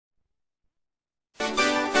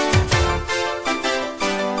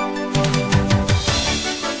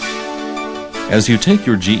As you take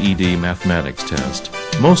your GED Mathematics test,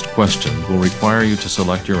 most questions will require you to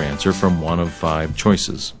select your answer from one of 5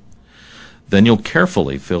 choices. Then you'll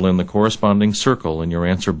carefully fill in the corresponding circle in your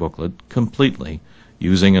answer booklet completely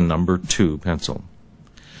using a number 2 pencil.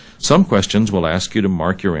 Some questions will ask you to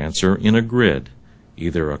mark your answer in a grid,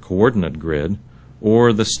 either a coordinate grid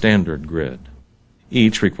or the standard grid.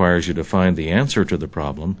 Each requires you to find the answer to the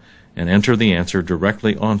problem and enter the answer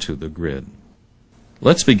directly onto the grid.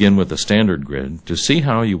 Let's begin with the standard grid to see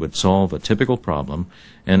how you would solve a typical problem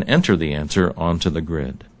and enter the answer onto the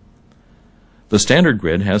grid. The standard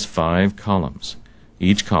grid has 5 columns.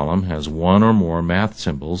 Each column has 1 or more math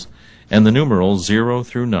symbols and the numerals 0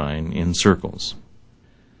 through 9 in circles.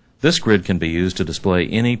 This grid can be used to display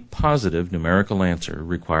any positive numerical answer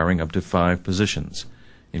requiring up to 5 positions,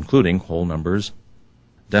 including whole numbers,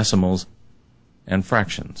 decimals, and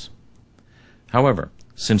fractions. However,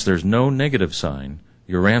 since there's no negative sign,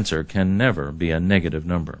 your answer can never be a negative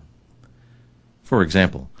number. For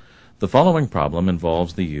example, the following problem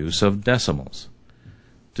involves the use of decimals.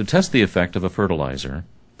 To test the effect of a fertilizer,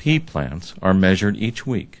 pea plants are measured each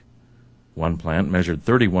week. One plant measured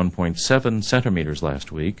 31.7 centimeters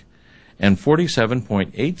last week and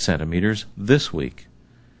 47.8 centimeters this week.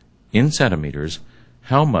 In centimeters,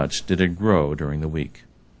 how much did it grow during the week?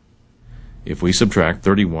 If we subtract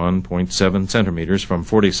 31.7 centimeters from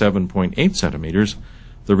 47.8 centimeters,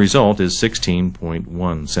 the result is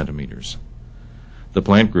 16.1 centimeters. The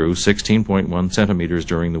plant grew 16.1 centimeters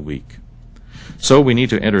during the week. So we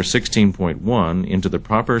need to enter 16.1 into the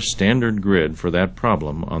proper standard grid for that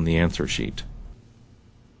problem on the answer sheet.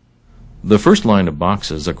 The first line of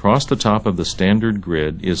boxes across the top of the standard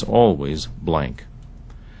grid is always blank.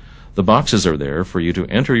 The boxes are there for you to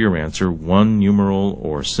enter your answer 1 numeral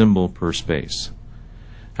or symbol per space.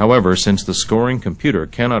 However, since the scoring computer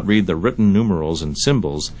cannot read the written numerals and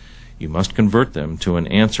symbols, you must convert them to an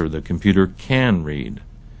answer the computer can read.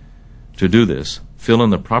 To do this, fill in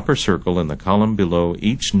the proper circle in the column below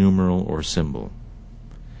each numeral or symbol.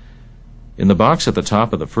 In the box at the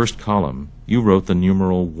top of the first column, you wrote the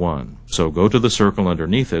numeral 1, so go to the circle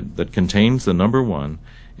underneath it that contains the number 1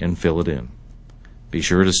 and fill it in. Be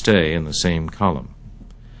sure to stay in the same column.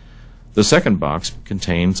 The second box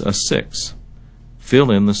contains a 6.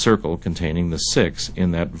 Fill in the circle containing the 6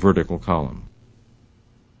 in that vertical column.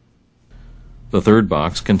 The third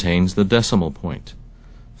box contains the decimal point.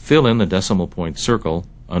 Fill in the decimal point circle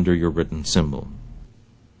under your written symbol.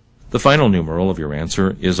 The final numeral of your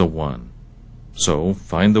answer is a 1. So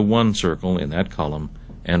find the 1 circle in that column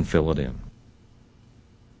and fill it in.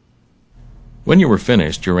 When you are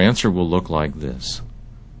finished, your answer will look like this.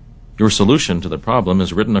 Your solution to the problem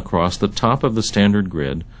is written across the top of the standard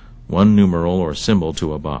grid, 1 numeral or symbol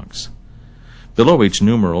to a box. Below each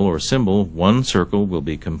numeral or symbol, 1 circle will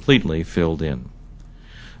be completely filled in.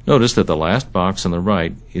 Notice that the last box on the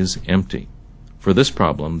right is empty. For this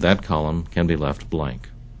problem, that column can be left blank.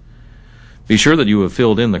 Be sure that you have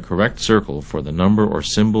filled in the correct circle for the number or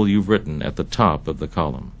symbol you've written at the top of the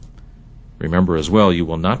column. Remember as well, you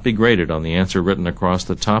will not be graded on the answer written across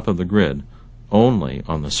the top of the grid, only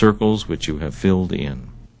on the circles which you have filled in.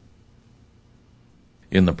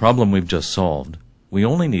 In the problem we've just solved, we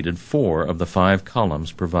only needed 4 of the 5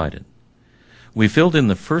 columns provided. We filled in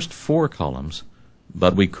the first 4 columns,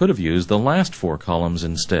 but we could have used the last 4 columns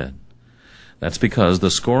instead. That's because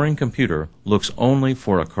the scoring computer looks only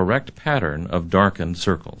for a correct pattern of darkened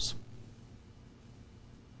circles.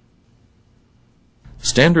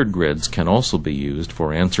 Standard grids can also be used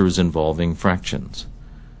for answers involving fractions.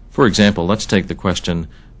 For example, let's take the question,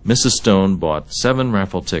 Mrs. Stone bought 7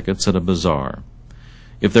 raffle tickets at a bazaar.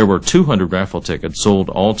 If there were 200 raffle tickets sold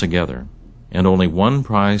altogether, and only 1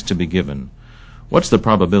 prize to be given, what's the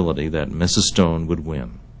probability that Mrs. Stone would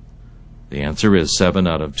win? The answer is 7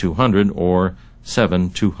 out of 200, or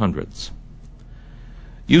 7 200ths.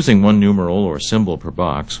 Using 1 numeral or symbol per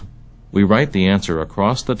box, we write the answer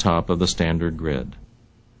across the top of the standard grid.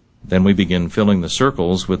 Then we begin filling the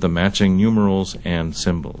circles with the matching numerals and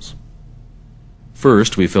symbols.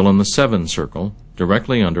 First, we fill in the 7 circle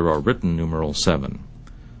directly under our written numeral 7.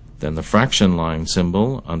 Then the fraction line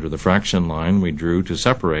symbol under the fraction line we drew to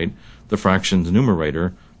separate the fraction's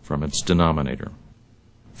numerator from its denominator.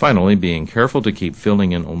 Finally, being careful to keep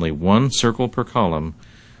filling in only 1 circle per column,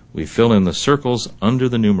 we fill in the circles under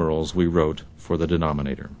the numerals we wrote for the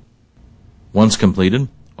denominator. Once completed,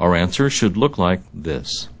 our answer should look like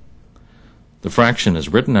this. The fraction is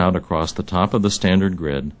written out across the top of the standard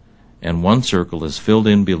grid, and 1 circle is filled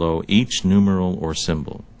in below each numeral or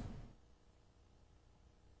symbol.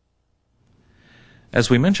 As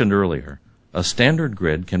we mentioned earlier, A standard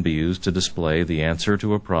grid can be used to display the answer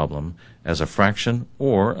to a problem as a fraction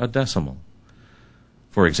or a decimal.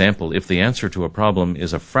 For example, if the answer to a problem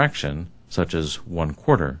is a fraction, such as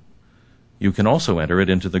 1/4, you can also enter it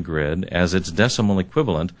into the grid as its decimal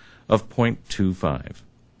equivalent of 0.25.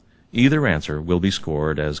 Either answer will be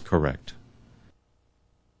scored as correct.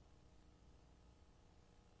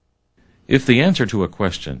 If the answer to a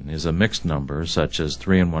question is a mixed number, such as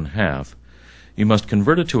 3 1/2, you must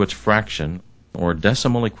convert it to its fraction or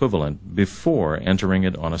decimal equivalent before entering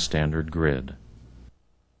it on a standard grid.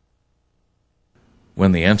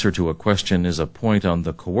 When the answer to a question is a point on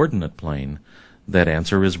the coordinate plane, that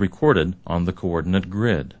answer is recorded on the coordinate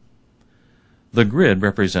grid. The grid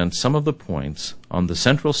represents some of the points on the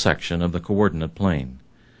central section of the coordinate plane.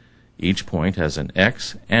 Each point has an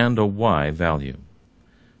x and a y value.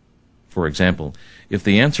 For example, if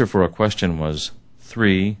the answer for a question was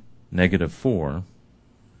 3, -4,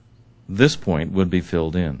 this point would be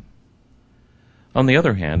filled in. On the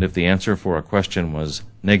other hand, if the answer for a question was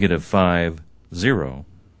 -5, 0,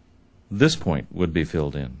 this point would be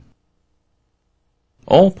filled in.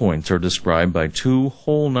 All points are described by two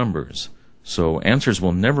whole numbers, so answers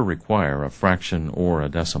will never require a fraction or a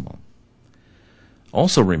decimal.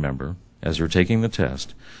 Also remember, as you're taking the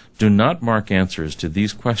test, do not mark answers to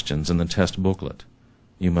these questions in the test booklet.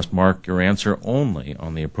 You must mark your answer only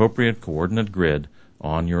on the appropriate coordinate grid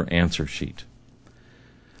on your answer sheet.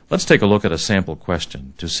 Let's take a look at a sample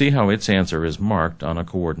question to see how its answer is marked on a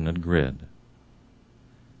coordinate grid.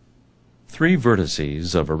 3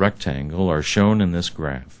 vertices of a rectangle are shown in this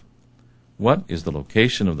graph. What is the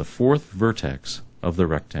location of the 4th vertex of the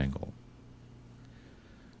rectangle?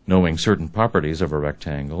 Knowing certain properties of a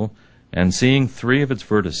rectangle and seeing 3 of its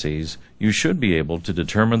vertices, you should be able to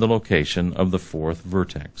determine the location of the 4th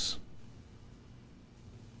vertex.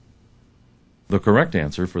 The correct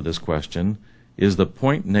answer for this question is the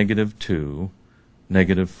point -2,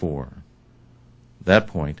 -4. That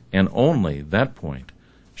point, and only that point,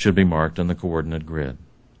 should be marked on the coordinate grid.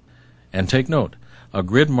 And take note, a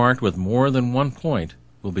grid marked with more than one point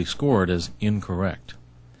will be scored as incorrect.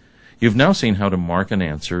 You've now seen how to mark an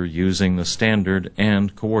answer using the standard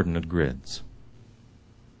and coordinate grids.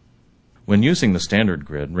 When using the standard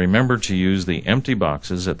grid, remember to use the empty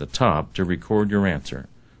boxes at the top to record your answer,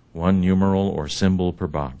 one numeral or symbol per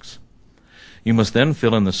box. You must then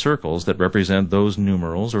fill in the circles that represent those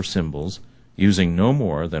numerals or symbols, using no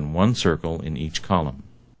more than one circle in each column.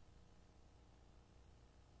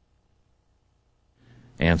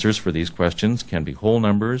 Answers for these questions can be whole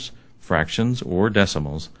numbers, fractions, or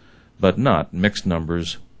decimals, but not mixed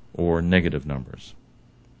numbers or negative numbers.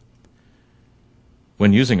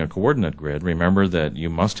 When using a coordinate grid, remember that you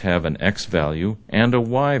must have an x value and a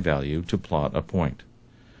y value to plot a point.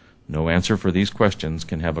 No answer for these questions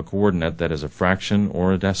can have a coordinate that is a fraction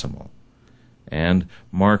or a decimal. And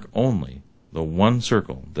mark only the one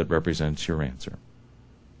circle that represents your answer.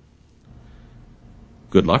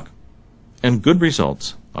 Good luck and good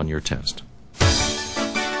results on your test.